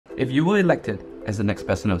If you were elected as the next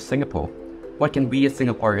president of Singapore, what can we as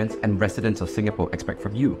Singaporeans and residents of Singapore expect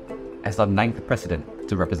from you as our 9th president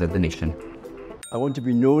to represent the nation? I want to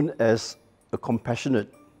be known as a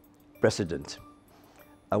compassionate president.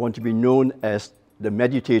 I want to be known as the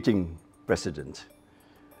meditating president,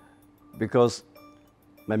 because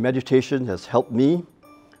my meditation has helped me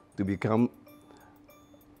to become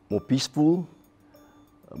more peaceful,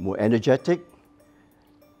 more energetic,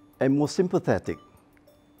 and more sympathetic,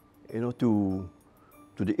 to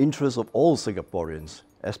the interests of all Singaporeans,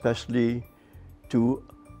 especially to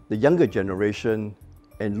the younger generation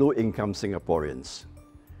and low-income Singaporeans.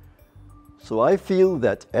 So I feel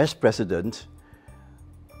that as president,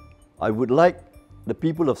 I would like the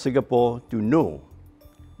people of Singapore to know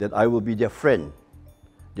that I will be their friend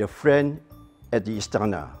at the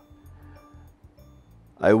Istana.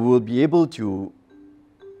 I will be able to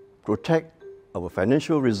protect our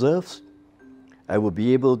financial reserves. I will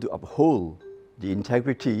be able to uphold the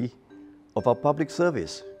integrity of our public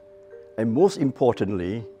service. And most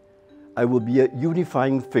importantly, I will be a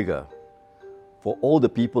unifying figure for all the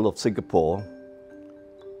people of Singapore,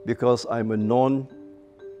 because I'm a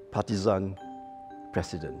non-partisan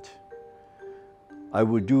president. I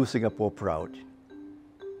will do Singapore proud,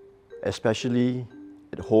 especially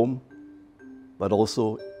at home, but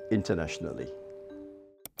also internationally.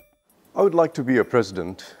 I would like to be a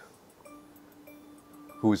president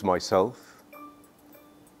who is myself.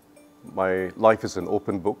 My life is an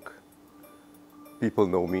open book. People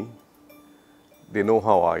know me. They know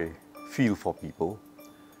how I feel for people.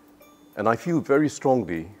 And I feel very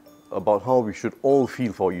strongly about how we should all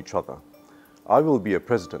feel for each other. I will be a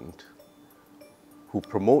president who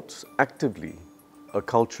promotes actively a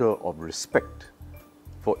culture of respect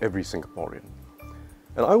for every Singaporean.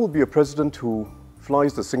 And I will be a president who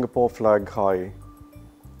flies the Singapore flag high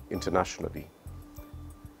internationally.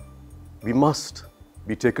 We must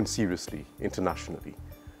be taken seriously internationally,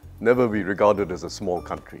 never be regarded as a small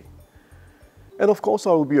country. And of course,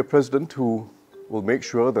 I will be a president who will make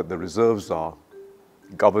sure that the reserves are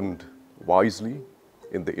governed wisely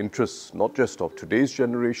in the interests not just of today's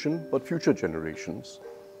generation, but future generations.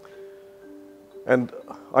 And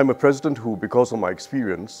I'm a president who, because of my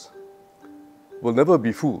experience, will never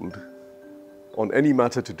be fooled on any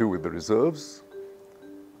matter to do with the reserves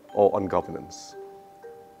or on governance.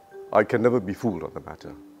 I can never be fooled on the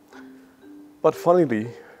matter. But finally,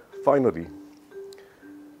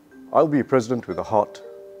 I'll be a president with a heart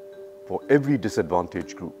for every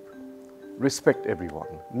disadvantaged group. Respect everyone,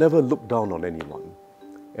 never look down on anyone,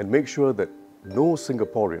 and make sure that no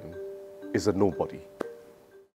Singaporean is a nobody.